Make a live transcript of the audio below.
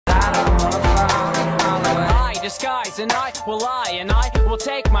disguise and I will lie, and I will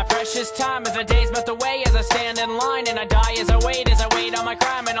take my precious time as the days melt away, as I stand in line and I die as I wait on my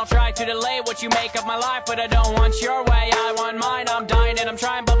crime. And I'll try to delay what you make of my life, but I don't want your way, I want mine. I'm dying and I'm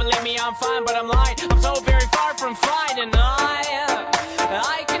trying, but believe me I'm fine, but I'm lying. I'm so very far from fine, and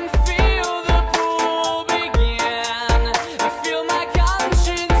I can feel the pool begin. I feel my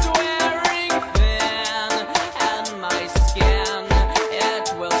conscience wearing thin, and my skin,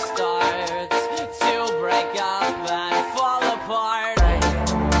 it will start to break up and fall apart.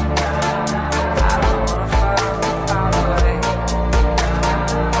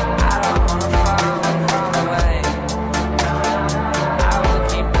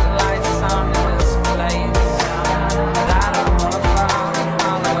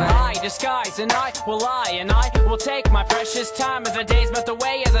 And I will lie, and I will take my precious time as the days melt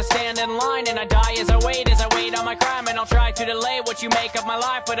away, as I stand in line and I die as I wait on my crime. And I'll try to delay what you make of my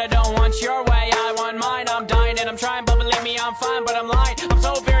life, but I don't want your way, I want mine. I'm dying and I'm trying, but believe me I'm fine, but I'm lying.